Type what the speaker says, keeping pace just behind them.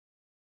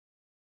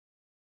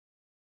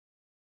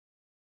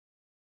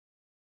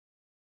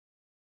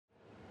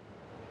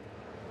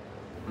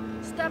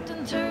stepped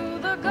into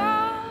the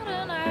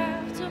garden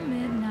after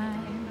midnight.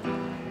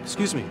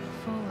 Excuse me.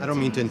 I don't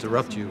mean to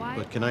interrupt you,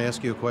 but can I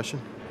ask you a question?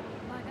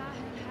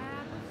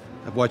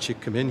 I've watched you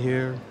come in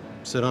here,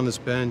 sit on this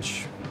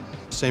bench,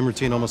 same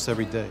routine almost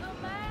every day.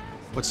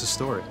 What's the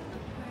story?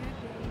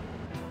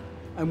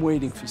 I'm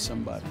waiting for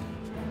somebody.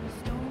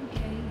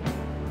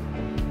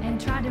 And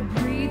tried to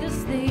breathe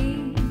this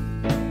thing.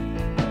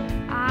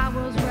 I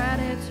was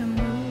ready to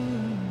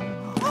move.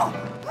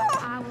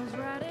 I was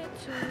ready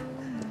to.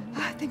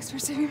 Thanks for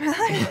saving my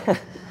life.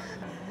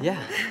 Yeah,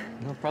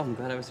 no problem.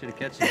 Glad I was here to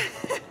catch you.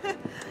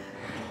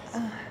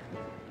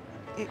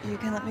 You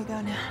can let me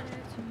go now.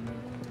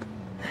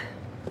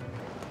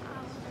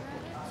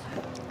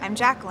 I'm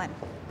Jacqueline.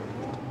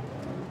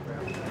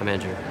 I'm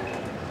Andrew.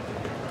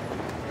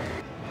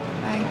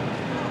 Bye.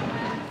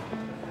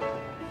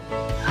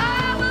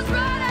 I was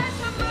ready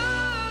to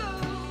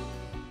move.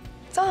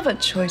 It's all about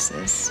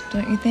choices,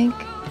 don't you think?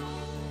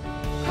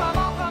 Come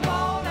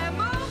on and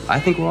move. I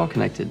think we're all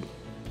connected.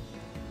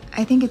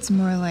 I think it's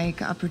more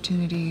like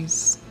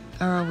opportunities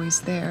are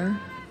always there.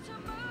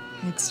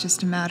 It's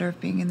just a matter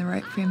of being in the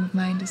right frame of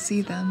mind to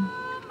see them.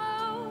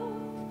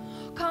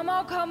 Come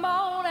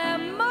on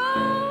and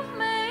move.